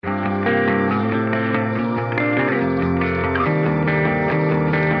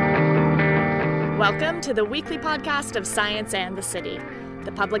Welcome to the weekly podcast of Science and the City,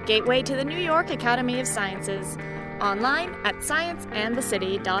 the public gateway to the New York Academy of Sciences, online at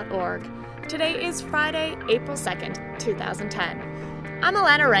scienceandthecity.org. Today is Friday, April 2nd, 2010. I'm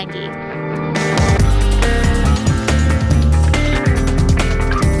Alana Rangi.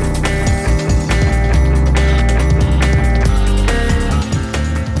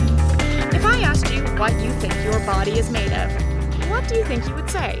 If I asked you what you think your body is made of, what do you think you would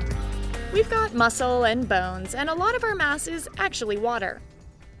say? We've got muscle and bones, and a lot of our mass is actually water.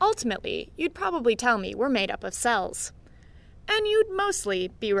 Ultimately, you'd probably tell me we're made up of cells. And you'd mostly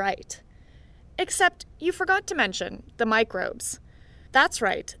be right. Except you forgot to mention the microbes. That's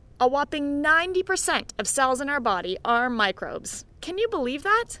right, a whopping 90% of cells in our body are microbes. Can you believe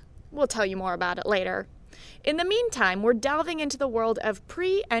that? We'll tell you more about it later. In the meantime, we're delving into the world of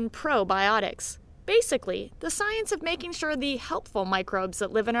pre- and probiotics. Basically, the science of making sure the helpful microbes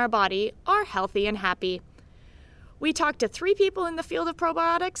that live in our body are healthy and happy. We talk to 3 people in the field of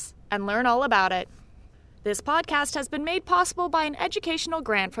probiotics and learn all about it. This podcast has been made possible by an educational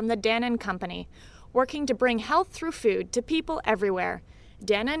grant from the Dannon Company, working to bring health through food to people everywhere.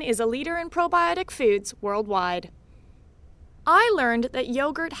 Dannon is a leader in probiotic foods worldwide. I learned that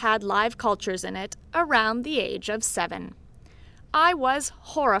yogurt had live cultures in it around the age of 7. I was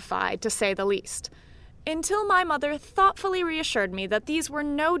horrified, to say the least, until my mother thoughtfully reassured me that these were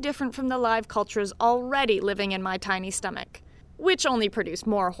no different from the live cultures already living in my tiny stomach, which only produced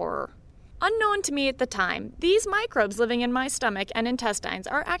more horror. Unknown to me at the time, these microbes living in my stomach and intestines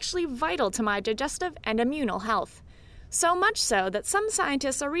are actually vital to my digestive and immunal health. So much so that some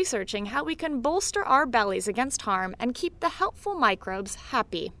scientists are researching how we can bolster our bellies against harm and keep the helpful microbes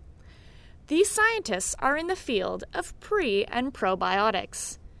happy. These scientists are in the field of pre- and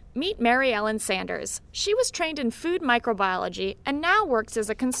probiotics. Meet Mary Ellen Sanders. She was trained in food microbiology and now works as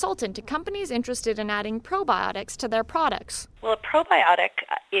a consultant to companies interested in adding probiotics to their products. Well, a probiotic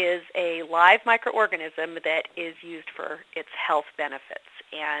is a live microorganism that is used for its health benefits,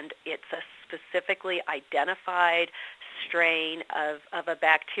 and it's a specifically identified strain of a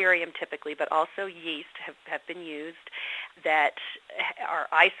bacterium typically, but also yeast have been used that are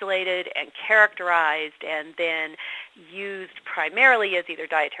isolated and characterized and then used primarily as either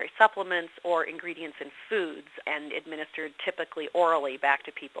dietary supplements or ingredients in foods and administered typically orally back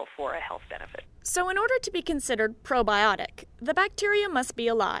to people for a health benefit. So in order to be considered probiotic, the bacteria must be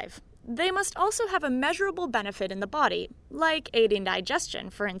alive. They must also have a measurable benefit in the body, like aiding digestion,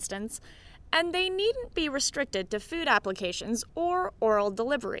 for instance, and they needn't be restricted to food applications or oral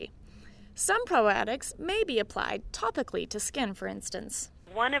delivery. Some probiotics may be applied topically to skin, for instance.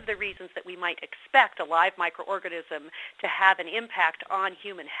 One of the reasons that we might expect a live microorganism to have an impact on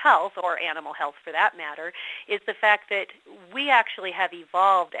human health, or animal health for that matter, is the fact that we actually have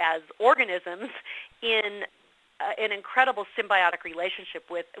evolved as organisms in an incredible symbiotic relationship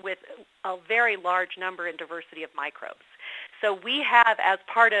with a very large number and diversity of microbes. So we have, as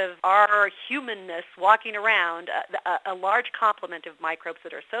part of our humanness walking around, a large complement of microbes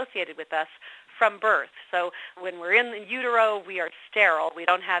that are associated with us from birth. So when we're in the utero, we are sterile. We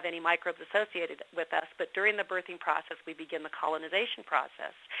don't have any microbes associated with us, but during the birthing process, we begin the colonization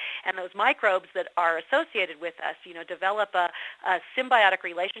process. And those microbes that are associated with us, develop a symbiotic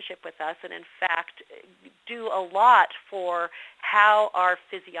relationship with us and, in fact, do a lot for how our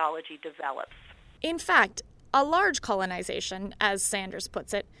physiology develops. In fact, a large colonization, as Sanders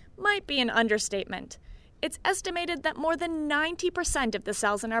puts it, might be an understatement. It's estimated that more than 90% of the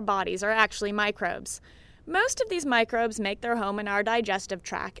cells in our bodies are actually microbes. Most of these microbes make their home in our digestive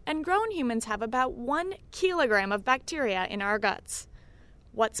tract, and grown humans have about 1 kilogram of bacteria in our guts.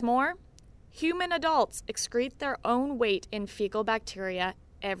 What's more, human adults excrete their own weight in fecal bacteria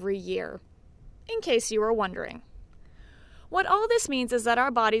every year. In case you were wondering. What all this means is that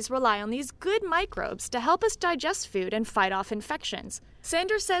our bodies rely on these good microbes to help us digest food and fight off infections.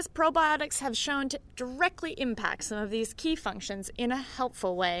 Sanders says probiotics have shown to directly impact some of these key functions in a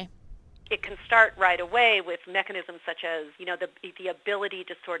helpful way. It can start right away with mechanisms such as, the ability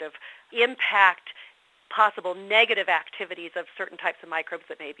to sort of impact possible negative activities of certain types of microbes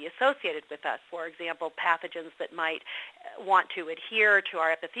that may be associated with us. For example, pathogens that might want to adhere to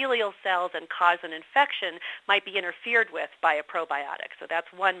our epithelial cells and cause an infection might be interfered with by a probiotic. So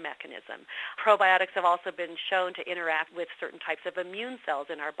that's one mechanism. Probiotics have also been shown to interact with certain types of immune cells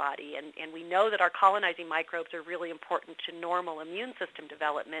in our body, and we know that our colonizing microbes are really important to normal immune system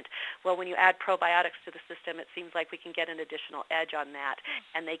development. Well, when you add probiotics to the system, it seems like we can get an additional edge on that.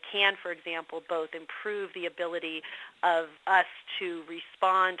 And they can, for example, both improve improve the ability of us to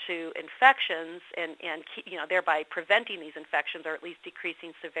respond to infections and thereby preventing these infections or at least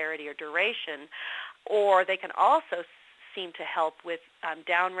decreasing severity or duration. Or they can also seem to help with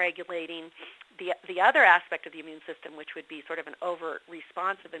downregulating the other aspect of the immune system, which would be sort of an overt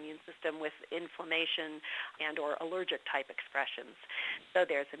responsive immune system with inflammation and or allergic type expressions. So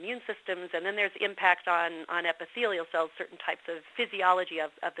there's immune systems, and then there's impact on epithelial cells, certain types of physiology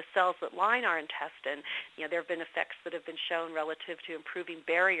of the cells that line our intestine. There have been effects that have been shown relative to improving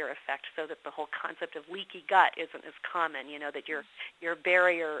barrier effect, so that the whole concept of leaky gut isn't as common, that your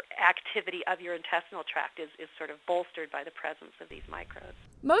barrier activity of your intestinal tract is sort of bolstered by the presence of these microbes.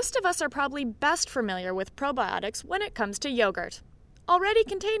 Most of us are probably best familiar with probiotics when it comes to yogurt. Already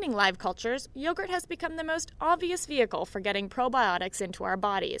containing live cultures, yogurt has become the most obvious vehicle for getting probiotics into our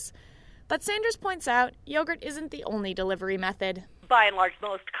bodies. But Sanders points out yogurt isn't the only delivery method. By and large, the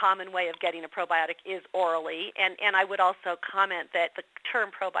most common way of getting a probiotic is orally, and I would also comment that the term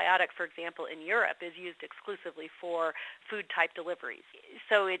probiotic, for example, in Europe is used exclusively for food-type deliveries.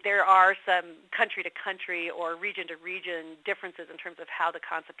 So there are some country-to-country or region-to-region differences in terms of how the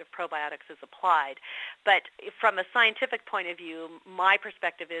concept of probiotics is applied. But from a scientific point of view, my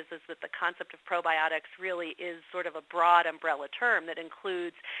perspective is that the concept of probiotics really is sort of a broad umbrella term that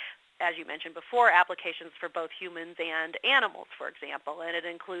includes, as you mentioned before, applications for both humans and animals, for example, and it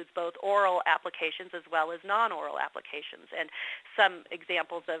includes both oral applications as well as non-oral applications. And some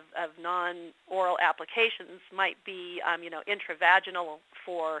examples of non-oral applications might be, intravaginal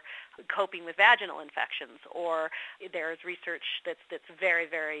for coping with vaginal infections, or there's research that's very,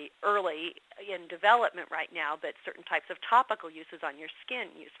 very early in development right now, but certain types of topical uses on your skin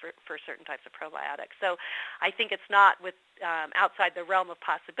used for certain types of probiotics. So I think it's not outside the realm of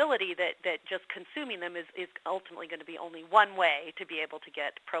possibility that just consuming them is ultimately going to be only one way to be able to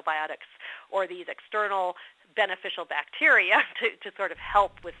get probiotics or these external beneficial bacteria to sort of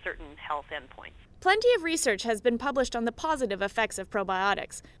help with certain health endpoints. Plenty of research has been published on the positive effects of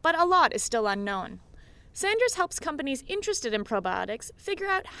probiotics, but a lot is still unknown. Sanders helps companies interested in probiotics figure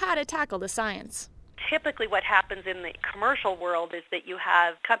out how to tackle the science. Typically what happens in the commercial world is that you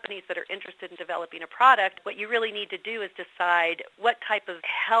have companies that are interested in developing a product. What you really need to do is decide what type of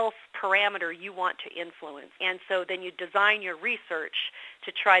health parameter you want to influence. And so then you design your research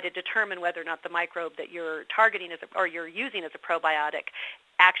to try to determine whether or not the microbe that you're targeting or you're using as a probiotic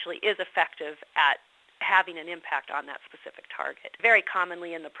actually is effective at having an impact on that specific target. Very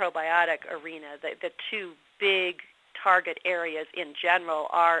commonly in the probiotic arena, the two big target areas in general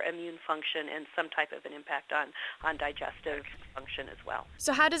are immune function and some type of an impact on digestive function as well.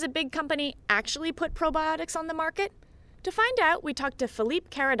 So how does a big company actually put probiotics on the market? To find out, we talked to Philippe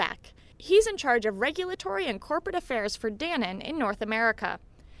Caradac. He's in charge of regulatory and corporate affairs for Dannon in North America.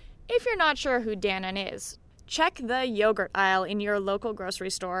 If you're not sure who Dannon is, check the yogurt aisle in your local grocery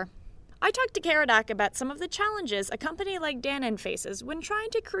store. I talked to Caradac about some of the challenges a company like Dannon faces when trying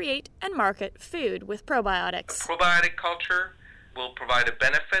to create and market food with probiotics. Probiotic culture will provide a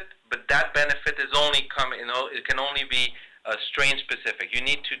benefit, but that benefit is it can only be strain specific. You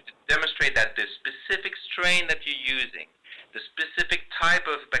need to demonstrate that the specific strain that you're using, the specific type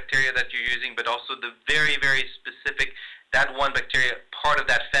of bacteria that you're using, but also the very, very specific, that one bacteria, part of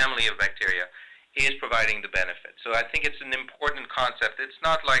that family of bacteria, is providing the benefit. So I think it's an important concept. It's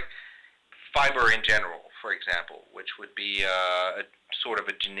not like fiber in general, for example, which would be a sort of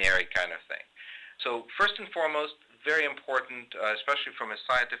a generic kind of thing. So first and foremost, very important, especially from a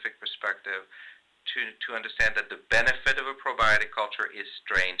scientific perspective, to understand that the benefit of a probiotic culture is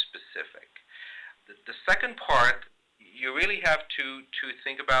strain specific. The second part, you really have to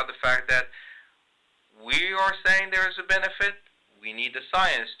think about the fact that we are saying there is a benefit. We need the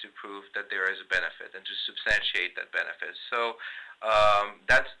science to prove that there is a benefit and to substantiate that benefit. So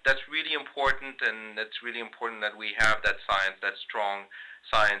that's really important, and it's really important that we have that science, that strong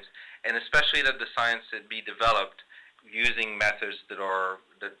science, and especially that the science that be developed using methods that are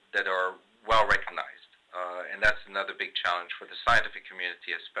well recognized. And that's another big challenge for the scientific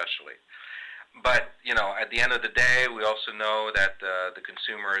community especially. But, at the end of the day, we also know that the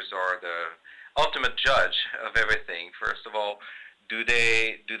consumers are the ultimate judge of everything. First of all, do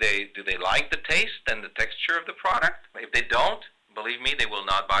they like the taste and the texture of the product? If they don't, believe me, they will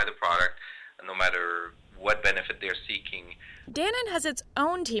not buy the product, no matter what benefit they're seeking. Dannon has its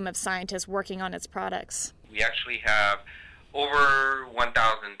own team of scientists working on its products. We actually have over 1,000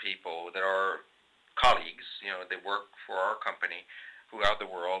 people that are colleagues. They work for our company throughout the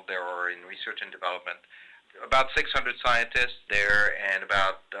world. They are in research and development about 600 scientists there and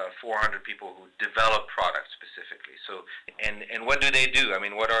about 400 people who develop products specifically. So, and what do they do? I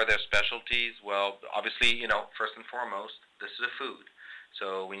mean, what are their specialties? Well, obviously, first and foremost, this is a food.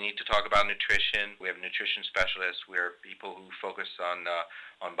 So we need to talk about nutrition. We have nutrition specialists. We have people who focus on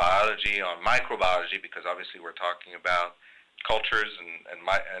biology, on microbiology, because obviously we're talking about cultures and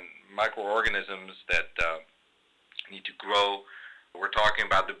microorganisms that need to grow. We're talking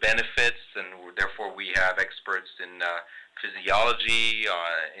about the benefits, and therefore we have experts in physiology,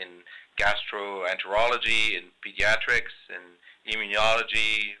 in gastroenterology, in pediatrics, in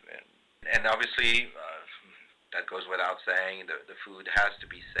immunology, and obviously that goes without saying, the food has to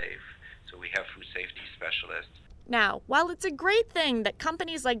be safe. So we have food safety specialists. Now, while it's a great thing that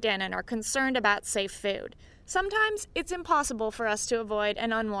companies like Dannon are concerned about safe food, sometimes it's impossible for us to avoid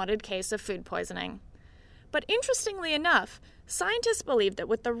an unwanted case of food poisoning. But interestingly enough, scientists believe that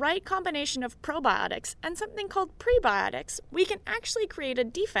with the right combination of probiotics and something called prebiotics, we can actually create a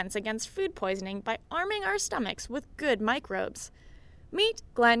defense against food poisoning by arming our stomachs with good microbes. Meet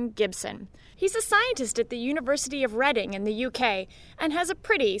Glenn Gibson. He's a scientist at the University of Reading in the UK and has a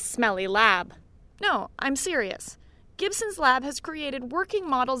pretty smelly lab. No, I'm serious. Gibson's lab has created working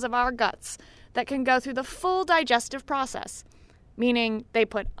models of our guts that can go through the full digestive process, meaning they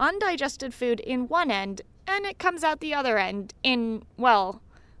put undigested food in one end and it comes out the other end in, well,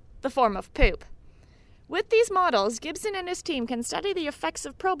 the form of poop. With these models, Gibson and his team can study the effects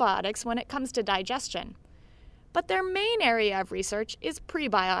of probiotics when it comes to digestion. But their main area of research is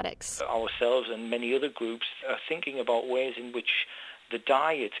prebiotics. Ourselves and many other groups are thinking about ways in which the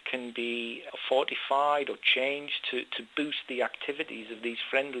diet can be fortified or changed to boost the activities of these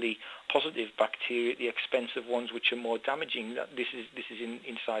friendly, positive bacteria at the expense of ones which are more damaging. This is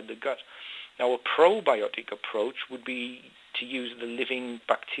inside the gut. Now, a probiotic approach would be to use the living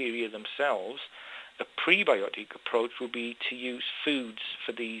bacteria themselves. A prebiotic approach would be to use foods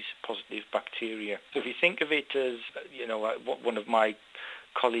for these positive bacteria. So if you think of it as, one of my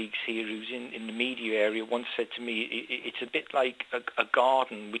colleagues here who's in the media area once said to me, it's a bit like a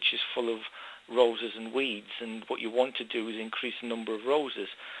garden which is full of roses and weeds, and what you want to do is increase the number of roses.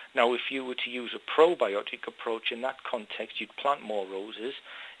 Now, if you were to use a probiotic approach in that context, you'd plant more roses.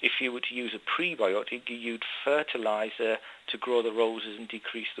 If you were to use a prebiotic, you'd fertilizer to grow the roses and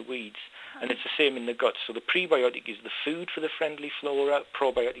decrease the weeds. And it's the same in the gut. So the prebiotic is the food for the friendly flora.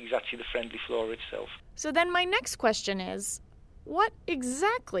 Probiotic is actually the friendly flora itself. So then my next question is, what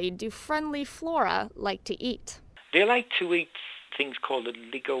exactly do friendly flora like to eat? They like to eat things called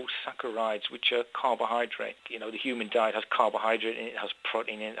oligosaccharides, which are carbohydrate. The human diet has carbohydrate in it, has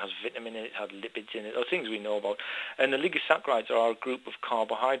protein in it, has vitamin in it, has lipids in it, those things we know about. And oligosaccharides are a group of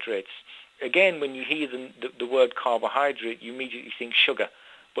carbohydrates. Again, when you hear the word carbohydrate, you immediately think sugar.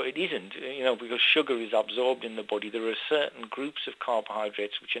 But it isn't, because sugar is absorbed in the body. There are certain groups of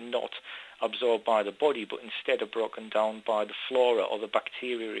carbohydrates which are not absorbed by the body, but instead are broken down by the flora or the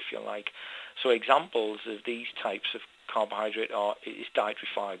bacteria, if you like. So examples of these types of carbohydrate is dietary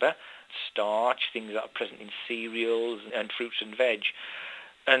fibre, starch, things that are present in cereals and fruits and veg.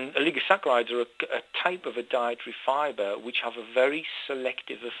 And oligosaccharides are a type of a dietary fibre which have a very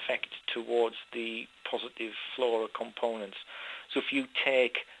selective effect towards the positive flora components. So if you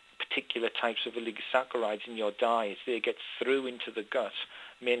take particular types of oligosaccharides in your diet, they get through into the gut,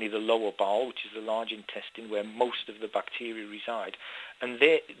 mainly the lower bowel, which is the large intestine where most of the bacteria reside. And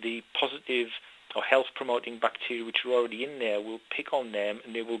the positive or health-promoting bacteria which are already in there will pick on them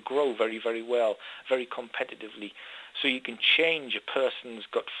and they will grow very, very well, very competitively. So you can change a person's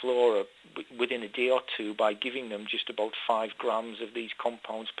gut flora within a day or two by giving them just about 5 grams of these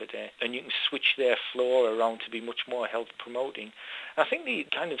compounds per day. And you can switch their flora around to be much more health-promoting. I think the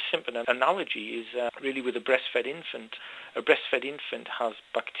kind of simple analogy is really with a breastfed infant. A breastfed infant has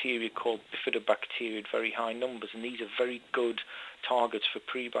bacteria called bifidobacteria at very high numbers, and these are very good targets for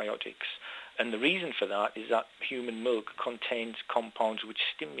prebiotics. And the reason for that is that human milk contains compounds which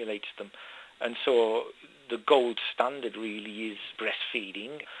stimulates them. And so the gold standard really is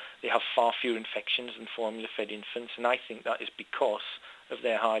breastfeeding. They have far fewer infections than formula-fed infants, and I think that is because of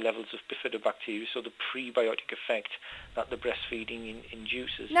their high levels of bifidobacteria, so the prebiotic effect that the breastfeeding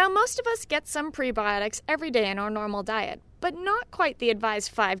induces. Now, most of us get some prebiotics every day in our normal diet, but not quite the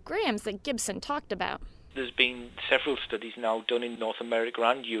advised 5 grams that Gibson talked about. There's been several studies now done in North America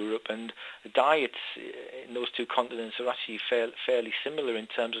and Europe, and the diets in those two continents are actually fairly similar in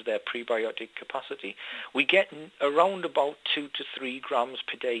terms of their prebiotic capacity. We get around about 2 to 3 grams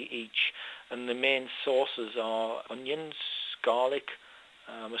per day each, and the main sources are onions, garlic,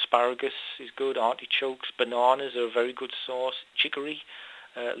 asparagus is good, artichokes, bananas are a very good source, chicory,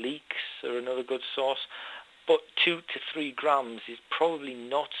 leeks are another good source. but 2 to 3 grams is probably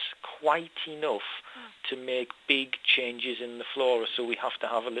not quite enough to make big changes in the flora, so we have to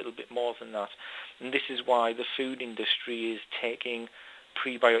have a little bit more than that. And this is why the food industry is taking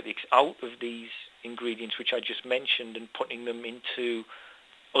prebiotics out of these ingredients which I just mentioned and putting them into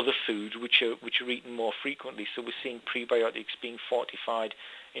other foods which are eaten more frequently. So we're seeing prebiotics being fortified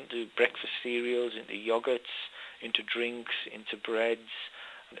into breakfast cereals, into yogurts, into drinks, into breads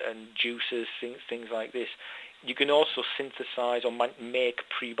and juices, things like this. You can also synthesize or make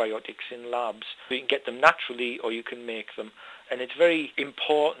prebiotics in labs. You can get them naturally or you can make them. And it's very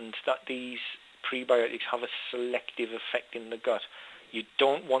important that these prebiotics have a selective effect in the gut. You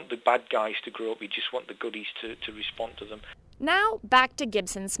don't want the bad guys to grow up, you just want the goodies to respond to them. Now, back to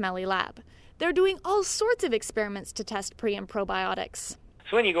Gibson's Smelly Lab. They're doing all sorts of experiments to test pre- and probiotics.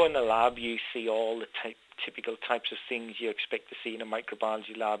 So when you go in the lab, you see all the typical types of things you expect to see in a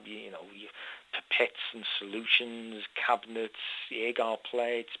microbiology lab. You know, pipettes and solutions, cabinets, agar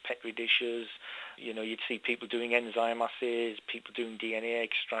plates, Petri dishes. You know, you'd see people doing enzyme assays, people doing DNA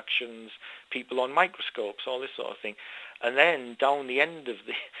extractions, people on microscopes, all this sort of thing. And then down the end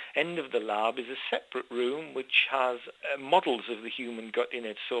of the lab is a separate room which has models of the human gut in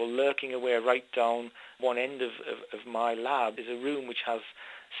it. So lurking away right down one end of my lab is a room which has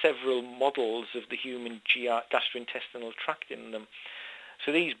several models of the human gastrointestinal tract in them.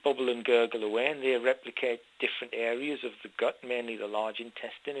 So these bubble and gurgle away and they replicate different areas of the gut, mainly the large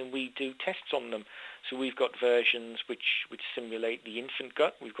intestine, and we do tests on them. So we've got versions which simulate the infant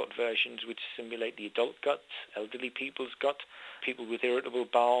gut, we've got versions which simulate the adult gut, elderly people's gut, people with irritable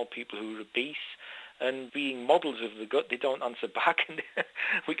bowel, people who are obese. And being models of the gut, they don't answer back and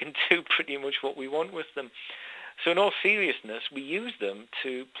we can do pretty much what we want with them. So in all seriousness, we use them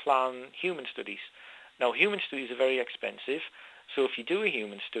to plan human studies. Now, human studies are very expensive. So if you do a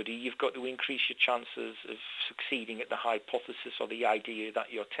human study, you've got to increase your chances of succeeding at the hypothesis or the idea that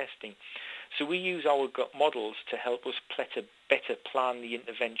you're testing. So we use our gut models to help us better plan the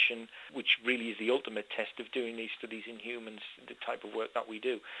intervention, which really is the ultimate test of doing these studies in humans, the type of work that we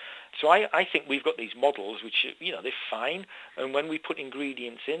do. So I think we've got these models which, they're fine. And when we put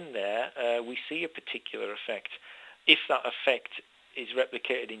ingredients in there, we see a particular effect. If that effect is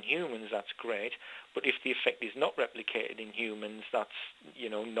replicated in humans, that's great. But if the effect is not replicated in humans, that's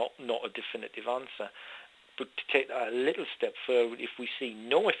not a definitive answer. But to take that a little step further, if we see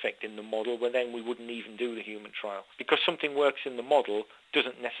no effect in the model, well then we wouldn't even do the human trial. Because something works in the model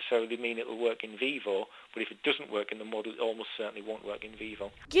doesn't necessarily mean it will work in vivo, but if it doesn't work in the model, it almost certainly won't work in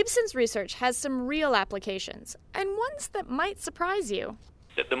vivo. Gibson's research has some real applications, and ones that might surprise you.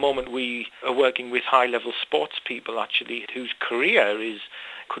 At the moment, we are working with high-level sports people, actually, whose career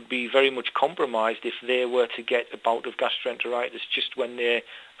could be very much compromised if they were to get a bout of gastroenteritis just when they're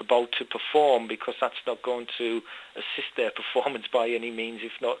about to perform, because that's not going to assist their performance by any means,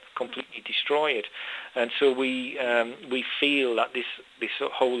 if not completely destroy it. And so we feel that this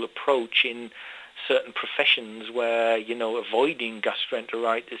whole approach in certain professions where, avoiding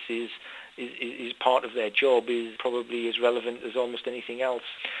gastroenteritis is part of their job is probably as relevant as almost anything else.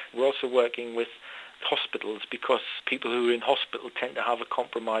 We're also working with hospitals because people who are in hospital tend to have a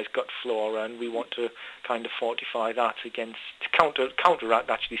compromised gut flora, and we want to kind of fortify that to counteract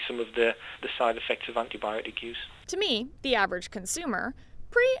actually some of the side effects of antibiotic use. To me, the average consumer,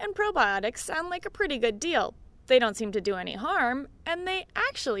 pre- and probiotics sound like a pretty good deal. They don't seem to do any harm, and they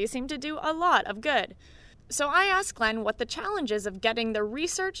actually seem to do a lot of good. So I asked Glenn what the challenges of getting the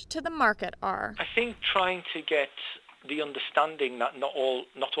research to the market are. I think trying to get the understanding that not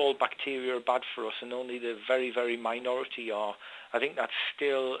all bacteria are bad for us and only the very, very minority are, I think that's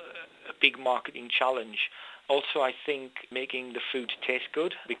still a big marketing challenge. Also, I think making the food taste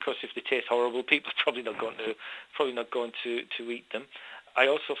good, because if they taste horrible, people are probably not going to eat them. I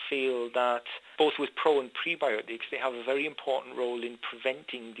also feel that both with pro and prebiotics, they have a very important role in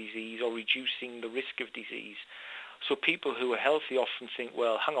preventing disease or reducing the risk of disease. So people who are healthy often think,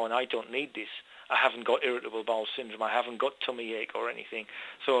 well, hang on, I don't need this. I haven't got irritable bowel syndrome. I haven't got tummy ache or anything.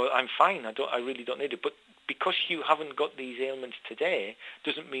 So I'm fine. I really don't need it. But because you haven't got these ailments today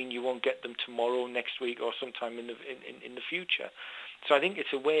doesn't mean you won't get them tomorrow, next week, or sometime in the future. So I think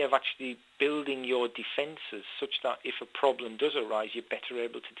it's a way of actually building your defences such that if a problem does arise, you're better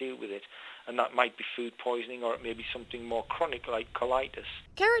able to deal with it. And that might be food poisoning, or it may be something more chronic like colitis.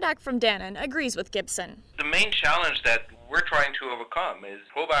 Karadak from Dannon agrees with Gibson. The main challenge that we're trying to overcome is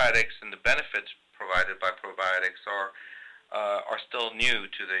probiotics, and the benefits provided by probiotics are still new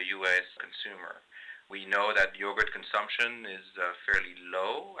to the U.S. consumer. We know that yogurt consumption is fairly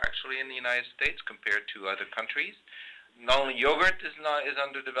low, actually, in the United States compared to other countries. not only yogurt is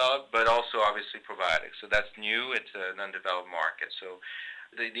underdeveloped, but also obviously probiotics. So that's new. It's an undeveloped market. So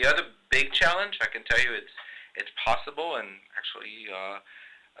the other big challenge, I can tell you, it's possible and actually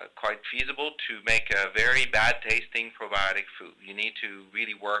quite feasible to make a very bad tasting probiotic food. You need to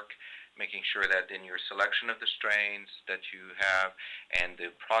really work making sure that in your selection of the strains that you have and the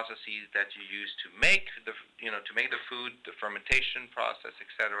processes that you use to make the food, the fermentation process,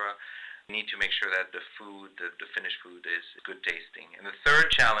 etc. You need to make sure that the food, the finished food, is good tasting. And the third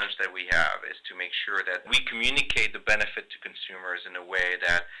challenge that we have is to make sure that we communicate the benefit to consumers in a way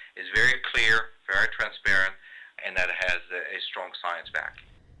that is very clear, very transparent, and that has a strong science backing.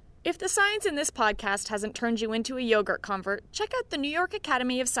 If the science in this podcast hasn't turned you into a yogurt convert, check out the New York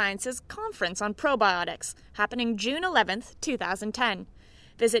Academy of Sciences Conference on Probiotics, happening June 11th, 2010.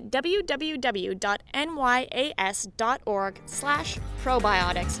 Visit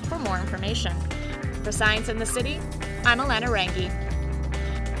www.nyas.org/probiotics for more information. For Science in the City, I'm Elena Rangi.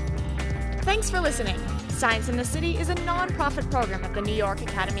 Thanks for listening. Science in the City is a non-profit program of the New York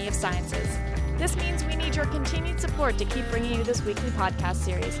Academy of Sciences. This means we need your continued support to keep bringing you this weekly podcast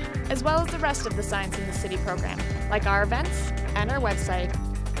series, as well as the rest of the Science in the City program, like our events and our website.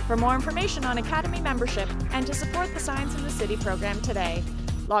 For more information on Academy membership and to support the Science in the City program today,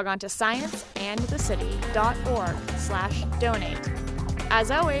 log on to scienceandthecity.org/donate. As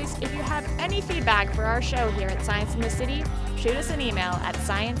always, if you have any feedback for our show here at Science in the City, shoot us an email at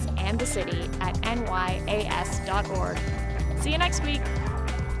scienceandthecity@nyas.org. See you next week.